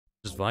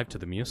Just vibe to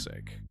the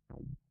music.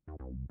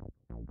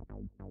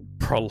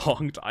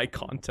 Prolonged eye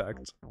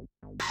contact.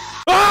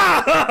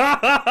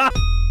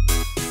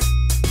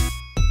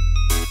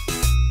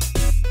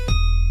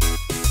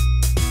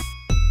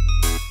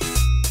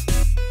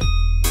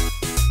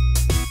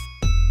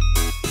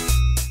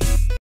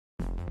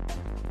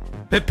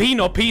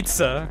 Pepino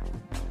pizza.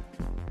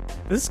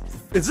 Is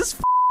this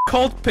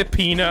called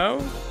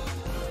Pepino?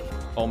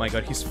 Oh my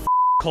god, he's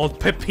called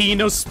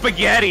Pepino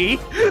spaghetti.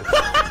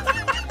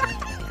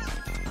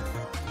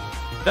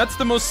 That's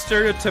the most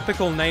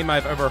stereotypical name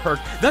I've ever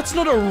heard. That's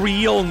not a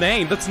real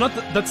name. That's not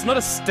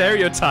a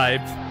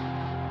stereotype.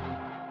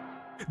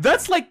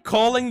 That's like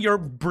calling your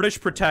British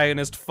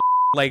protagonist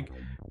like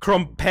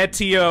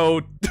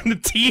Crumpetio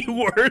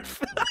T-word.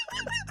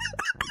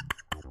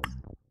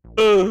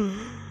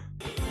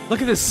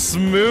 Look at this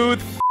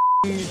smooth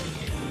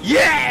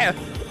yeah!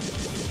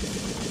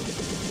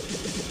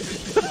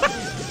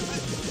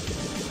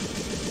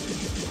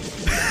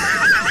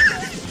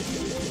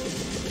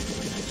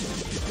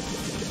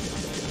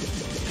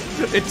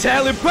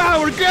 Italian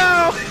power,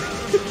 go!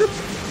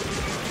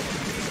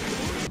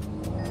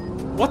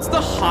 What's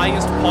the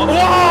highest point?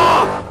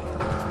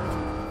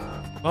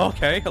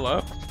 Okay,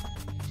 hello.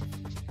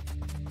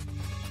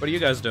 What are you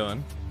guys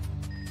doing?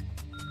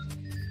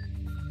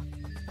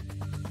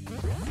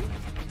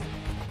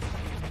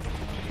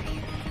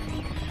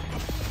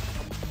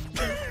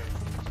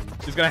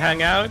 He's gonna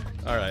hang out?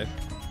 Alright.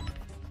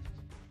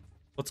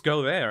 Let's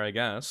go there, I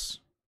guess.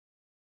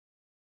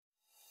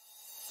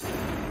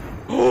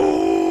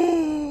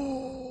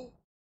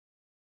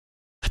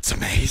 That's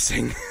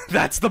amazing.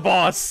 That's the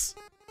boss.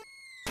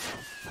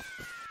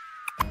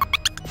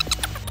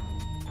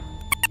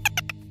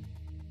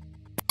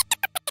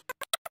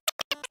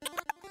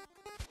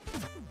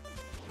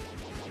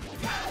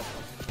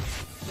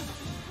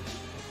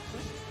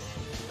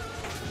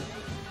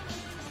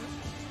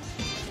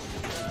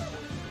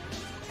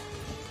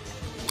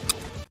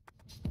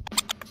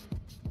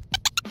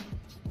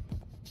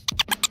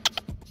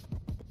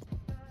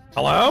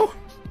 Hello?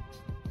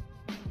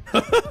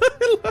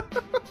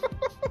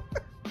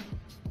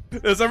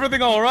 Is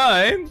everything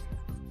alright?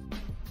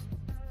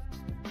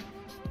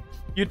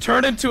 You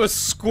turn into a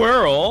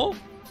squirrel?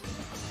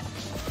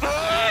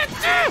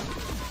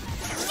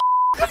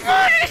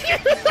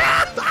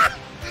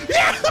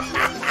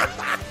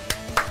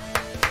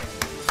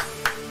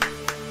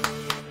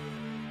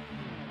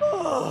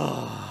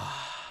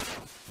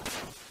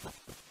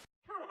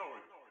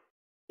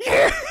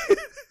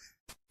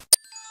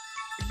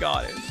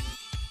 Got it.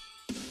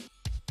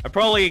 I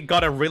probably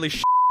got a really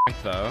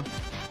though.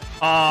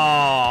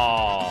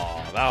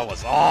 Oh, that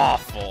was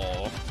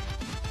awful.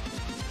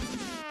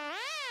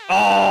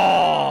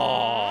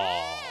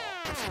 Oh,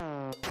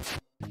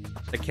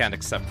 I can't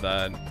accept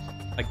that.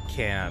 I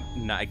can't.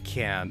 No, I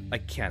can't. I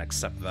can't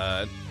accept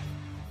that.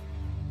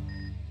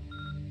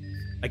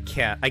 I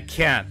can't. I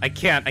can't. I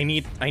can't. I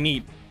need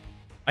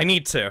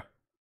to.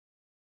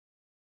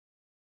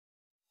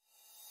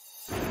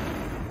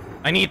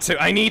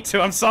 I need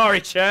to. I'm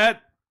sorry,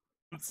 chat.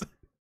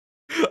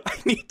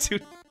 I need to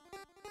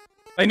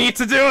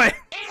do it.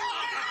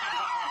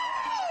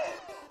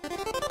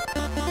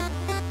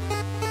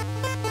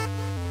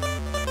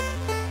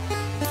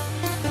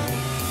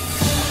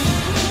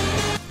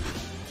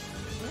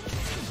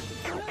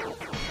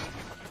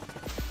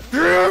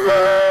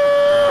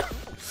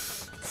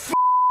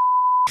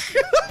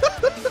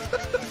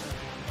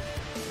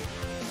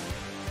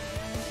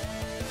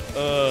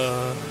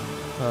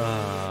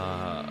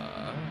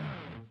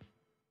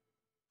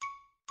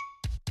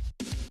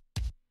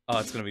 Oh,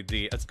 it's gonna be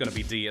D. It's gonna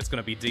be D. It's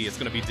gonna be D. It's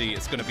gonna be D.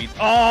 It's gonna be.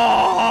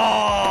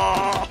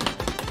 Oh!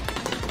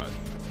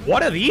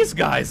 What are these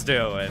guys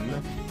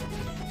doing?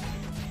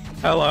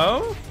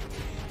 Hello?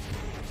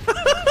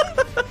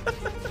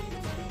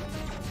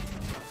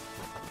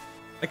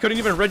 I couldn't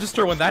even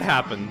register when that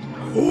happened.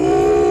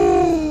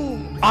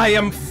 Ooh! I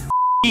am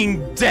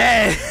f***ing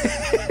dead.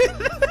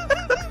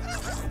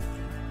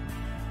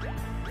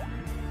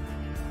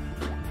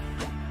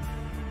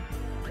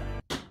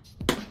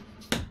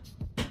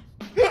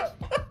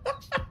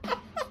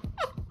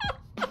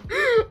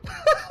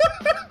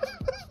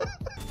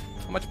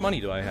 How much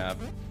money do I have?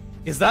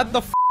 Is that the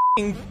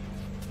f***ing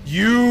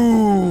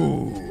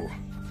you?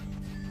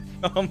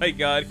 Oh my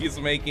god, he's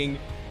making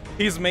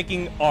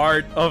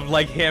art of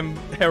like him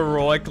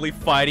heroically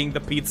fighting the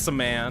pizza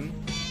man.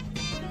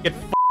 Get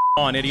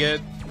on,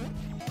 idiot.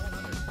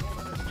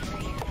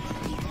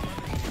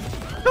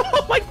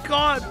 Oh my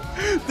god!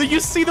 Do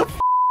you see the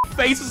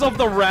faces of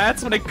the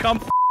rats when they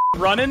come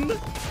running?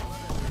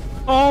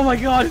 Oh my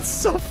god, it's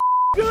so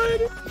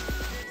good.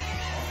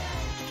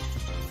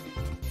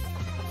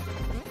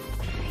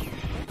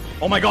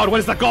 Oh my god, what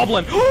is that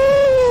goblin?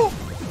 Oh!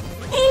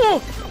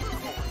 Oh!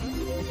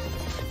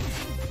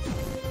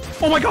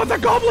 Oh my god, that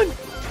goblin!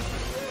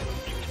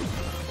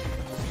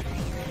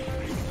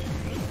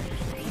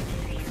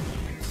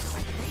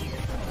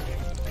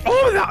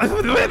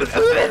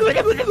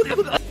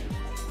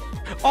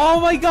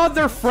 Oh my god,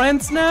 they're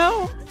friends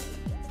now?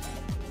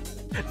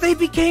 They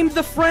became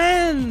the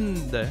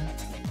friend!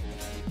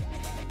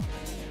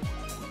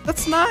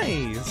 That's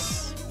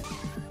nice.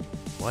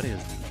 What is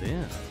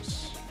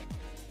this?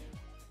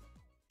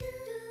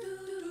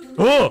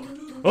 Oh!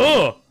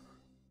 Oh!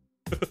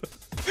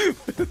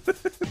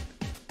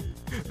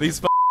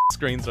 These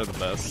screens are the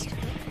best.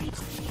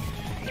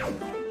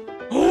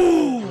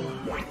 Oh!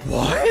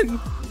 What?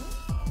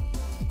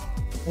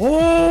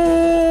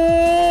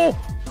 Oh!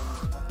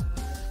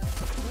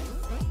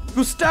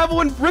 Gustavo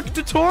and Brick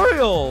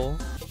tutorial!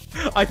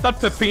 I thought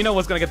Peppino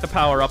was gonna get the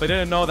power up. I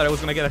didn't know that I was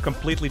gonna get a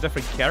completely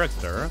different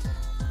character.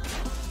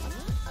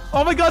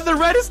 Oh my god, the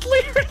red is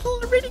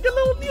reading a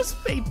little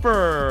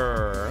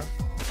newspaper!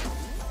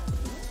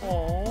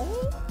 Aww.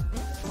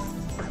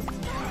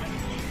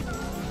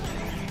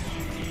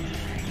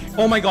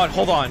 Oh my god,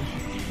 hold on.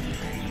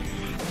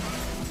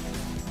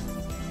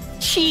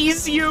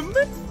 Cheesium!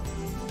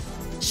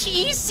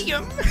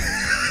 Cheesium!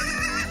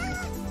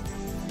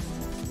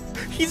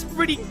 He's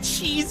reading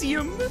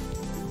Cheesium!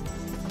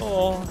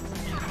 Oh.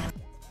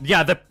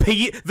 Yeah, the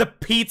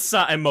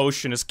pizza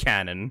emotion is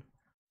canon.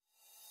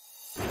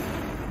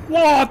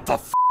 What the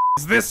f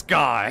is this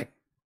guy?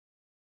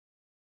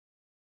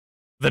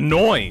 The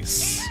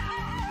noise.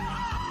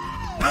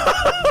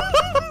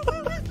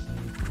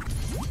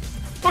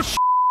 Oh sh.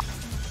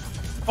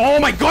 Oh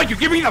my god, you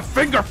give me the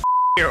finger, f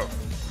you.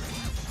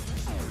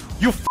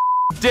 You f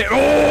did.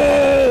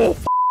 Oh,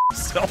 f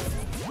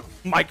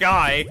yourself. My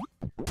guy.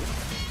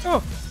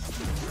 Oh.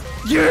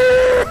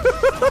 Yeah!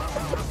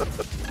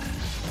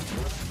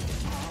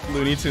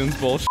 Looney Tunes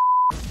bullshit.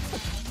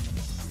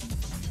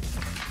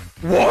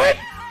 What?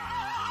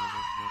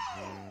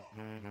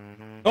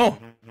 Oh.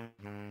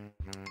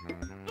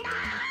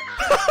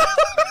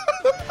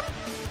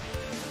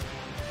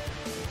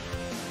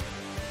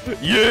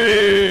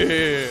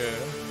 Yeah!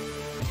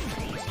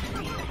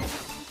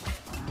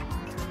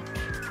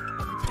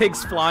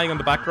 Pigs flying on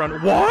the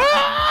background. What?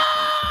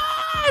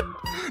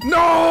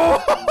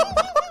 No!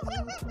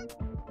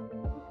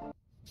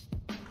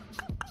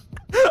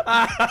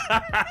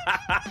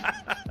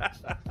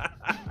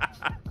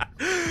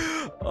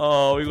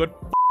 Oh, we got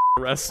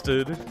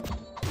arrested.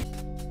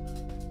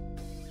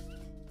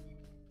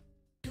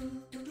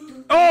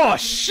 Oh,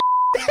 shit!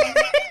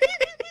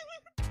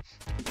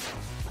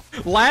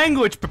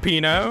 Language,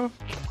 Peppino!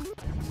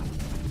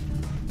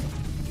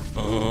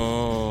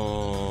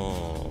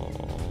 Oh.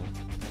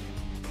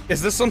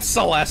 Is this some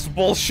Celeste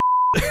bullshit?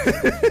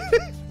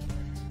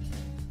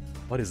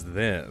 What is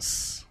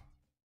this?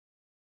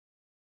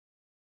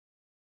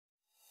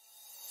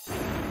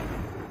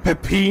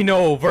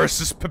 Peppino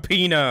versus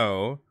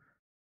Peppino.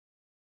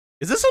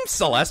 Is this some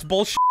Celeste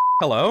bullshit?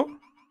 Hello?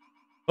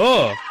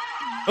 Oh.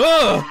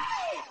 Oh.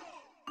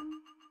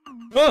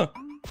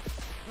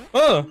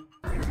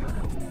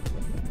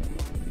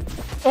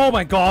 Oh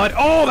my god.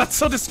 Oh, that's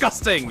so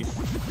disgusting.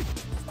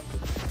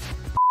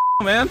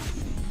 Man.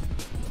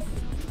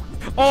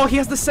 Oh, he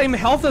has the same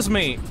health as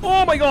me.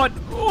 Oh my god.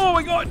 Oh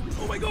my god.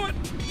 Oh my god.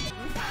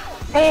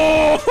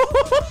 Oh.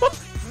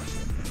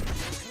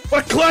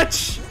 What a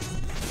clutch.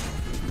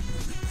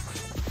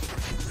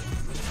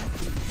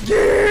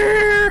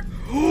 Yeah.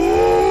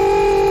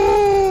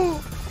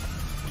 Oh.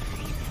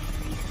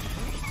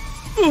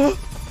 Oh.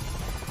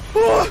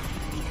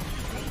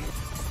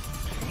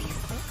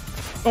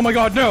 Oh my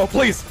god, no,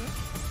 please!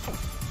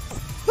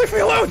 Leave me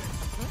alone!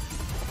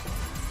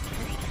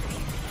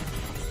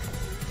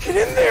 Get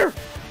in there!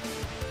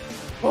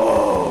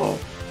 Oh!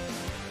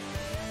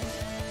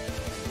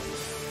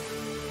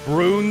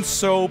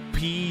 Brunso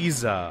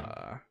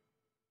Pizza.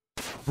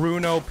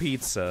 Bruno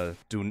Pizza.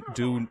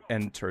 Do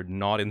enter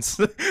not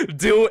inside.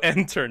 Do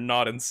enter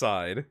not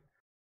inside.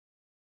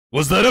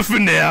 Was that a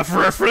FNAF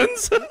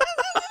reference?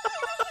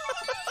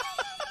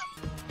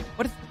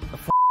 What is the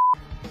f?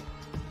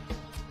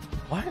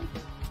 What?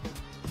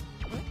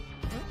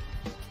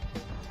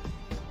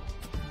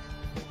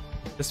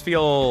 This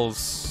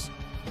feels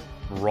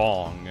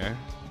wrong.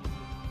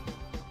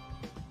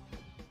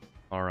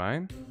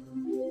 Alright.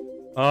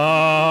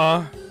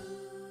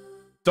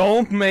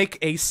 Don't make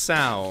a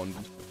sound.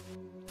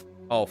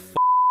 Oh, f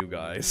you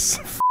guys.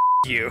 F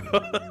you.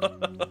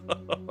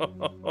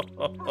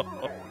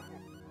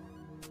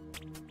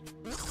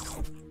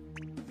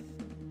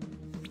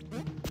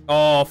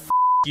 Oh, f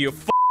you.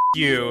 F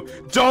you.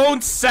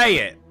 Don't say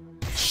it.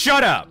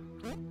 Shut up.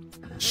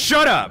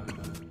 Shut up.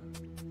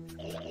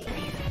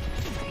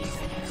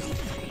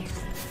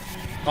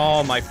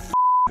 Oh my f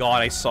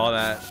god, I saw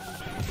that.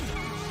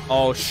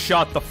 Oh,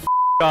 shut the f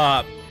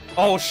up.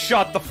 Oh,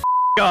 shut the f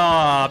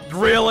up.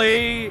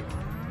 Really?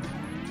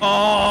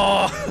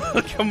 Oh,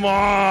 come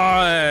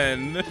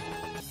on.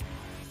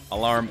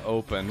 Alarm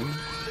open.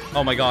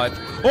 Oh my god.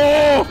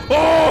 Oh!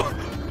 Oh!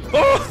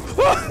 Oh!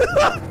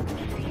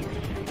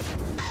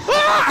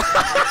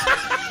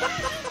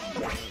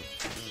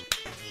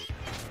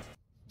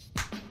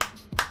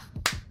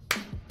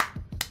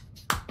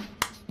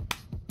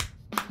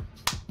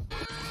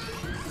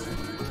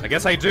 I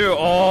guess I do.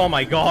 Oh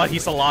my god,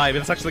 he's alive.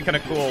 It's actually kind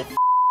of cool.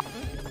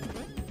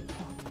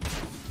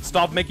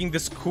 Stop making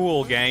this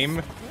cool,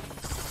 game.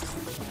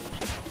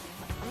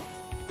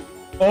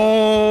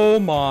 Oh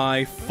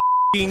my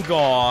fucking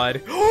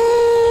god.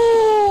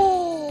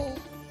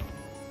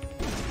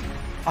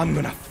 I'm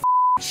gonna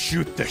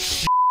shoot the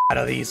shit out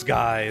of these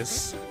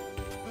guys.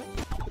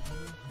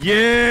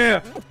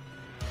 Yeah!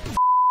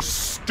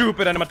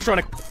 Stupid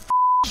animatronic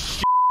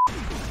shit.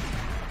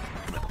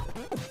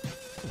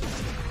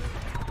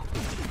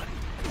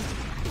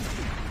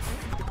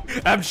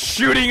 I'm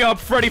shooting up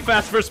Freddy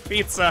Fazbear's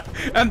Pizza,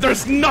 and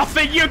there's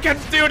nothing you can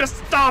do to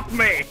stop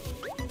me!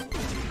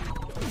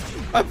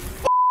 I'm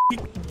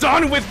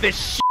done with this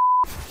shit!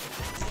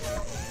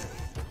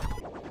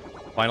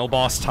 Final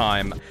boss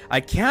time.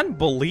 I can't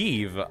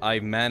believe I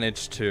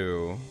managed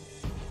to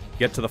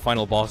get to the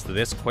final boss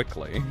this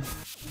quickly.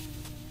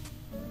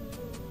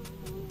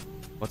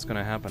 What's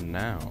gonna happen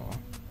now?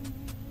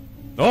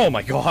 Oh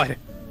my god!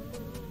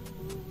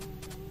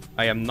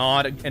 I am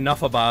not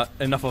enough of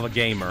a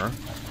gamer.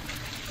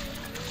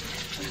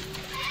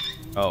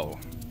 Oh.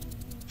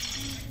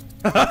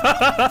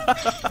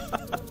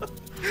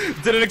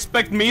 Didn't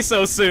expect me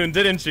so soon,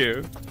 didn't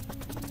you?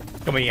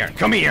 Come here,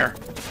 come here!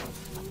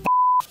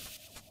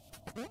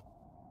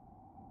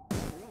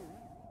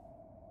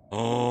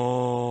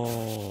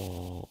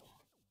 Oh.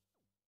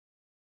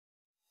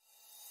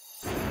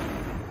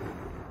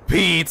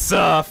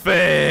 Pizza face!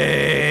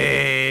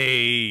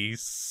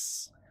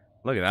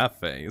 Look at that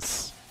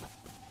face.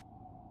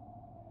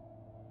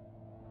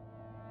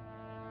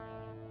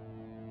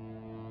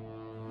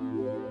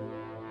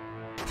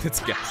 It's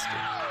ghastly.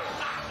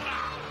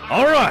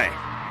 Alright!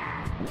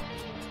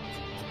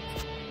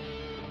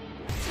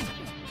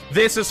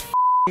 This is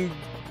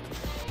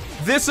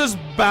This is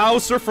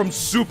Bowser from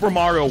Super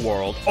Mario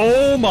World.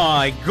 Oh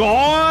my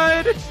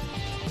god!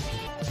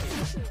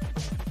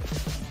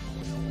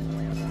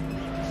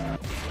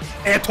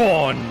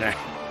 Eton!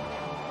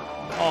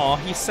 Aw,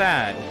 he's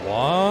sad.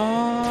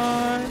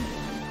 What?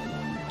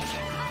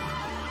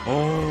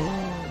 Oh.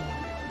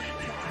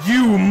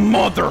 You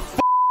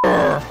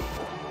motherfucker!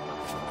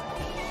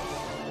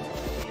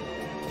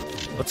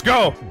 Let's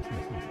go!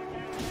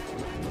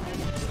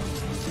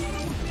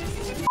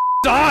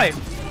 Die!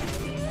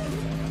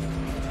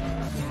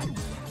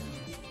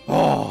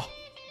 Oh.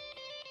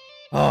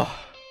 Oh.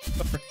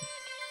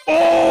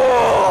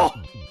 Oh!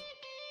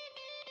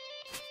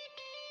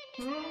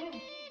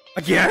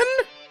 Again?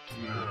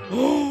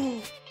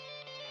 Oh.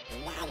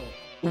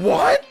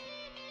 What?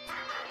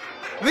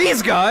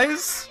 These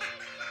guys?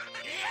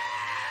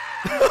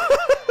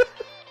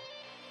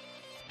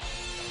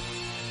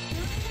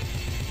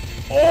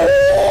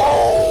 Oh!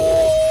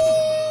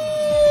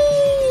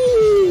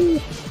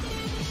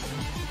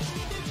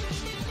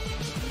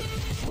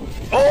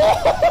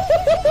 Oh!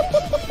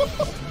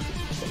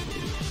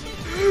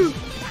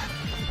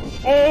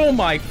 Oh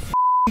my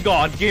f***ing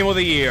god, game of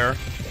the year.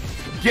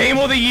 Game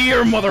of the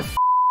year,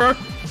 motherfucker!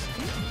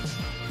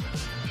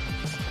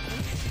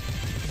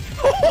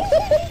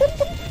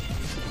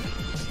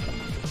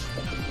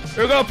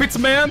 Here we go, Pizza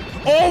Man!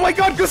 Oh my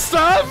god,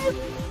 Gustav!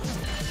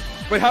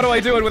 Wait, how do I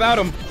do it without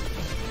him?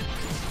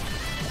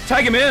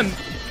 Tag him in!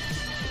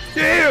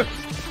 Yeah!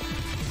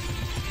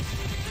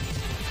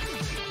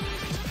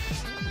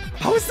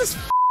 How is this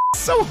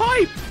so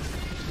hype?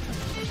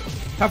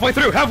 Halfway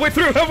through, halfway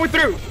through, halfway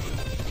through!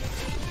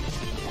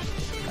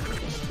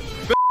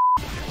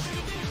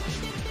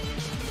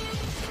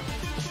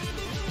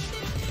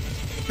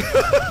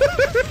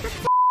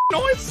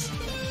 Noise!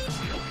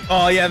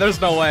 Oh yeah, there's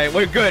no way.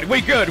 We're good,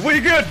 we good, we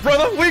good,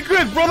 brother! We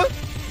good, brother!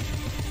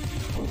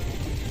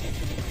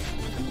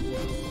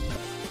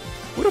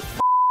 What a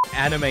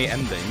anime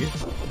ending.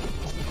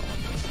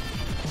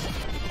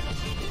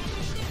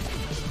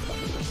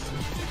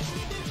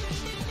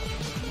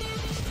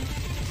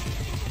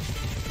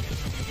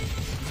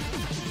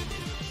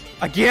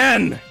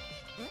 Again!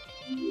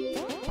 I'm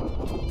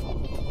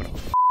gonna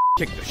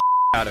kick the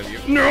out of you.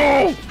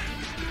 No!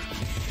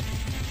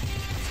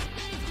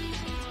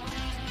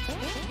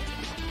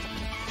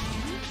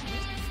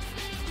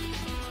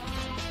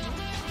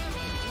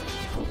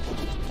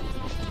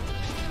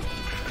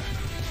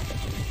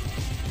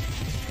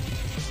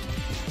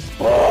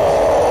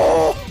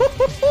 Oh!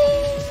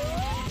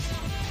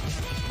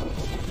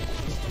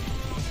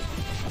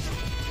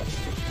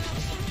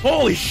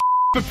 Holy shit,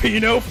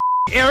 Pepino!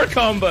 Air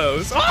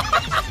combos!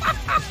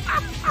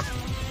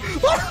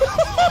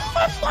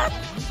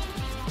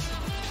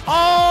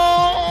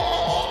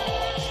 Oh!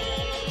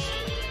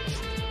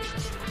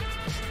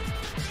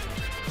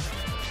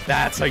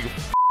 That's how you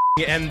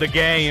end the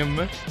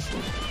game.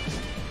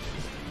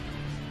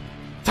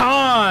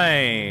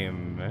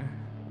 Time!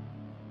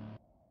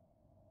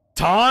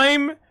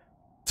 Time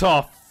to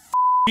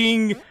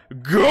f***ing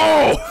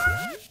go!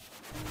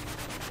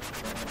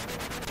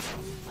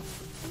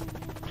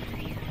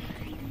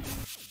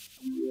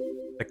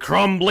 The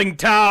crumbling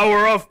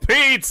tower of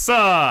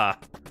pizza!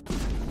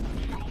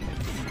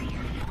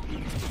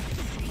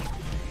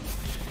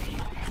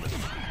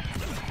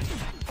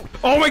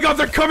 Oh my god,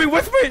 they're coming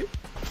with me!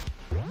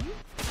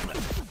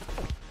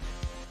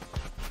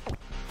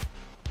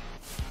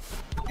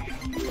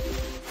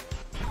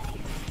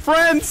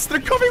 Friends,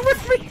 they're coming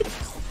with me!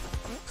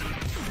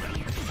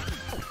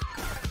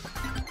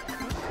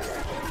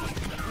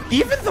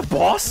 Even the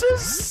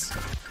bosses?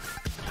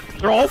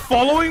 They're all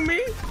following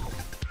me?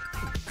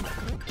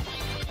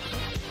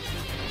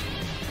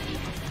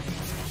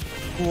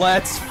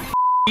 Let's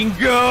f***ing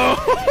go!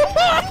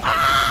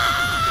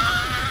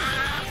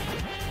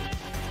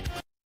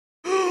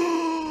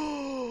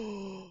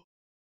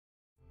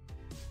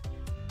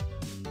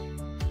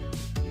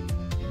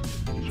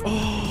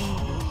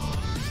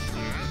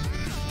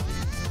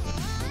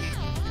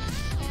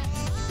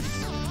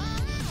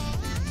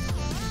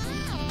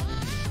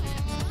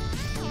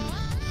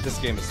 This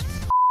game is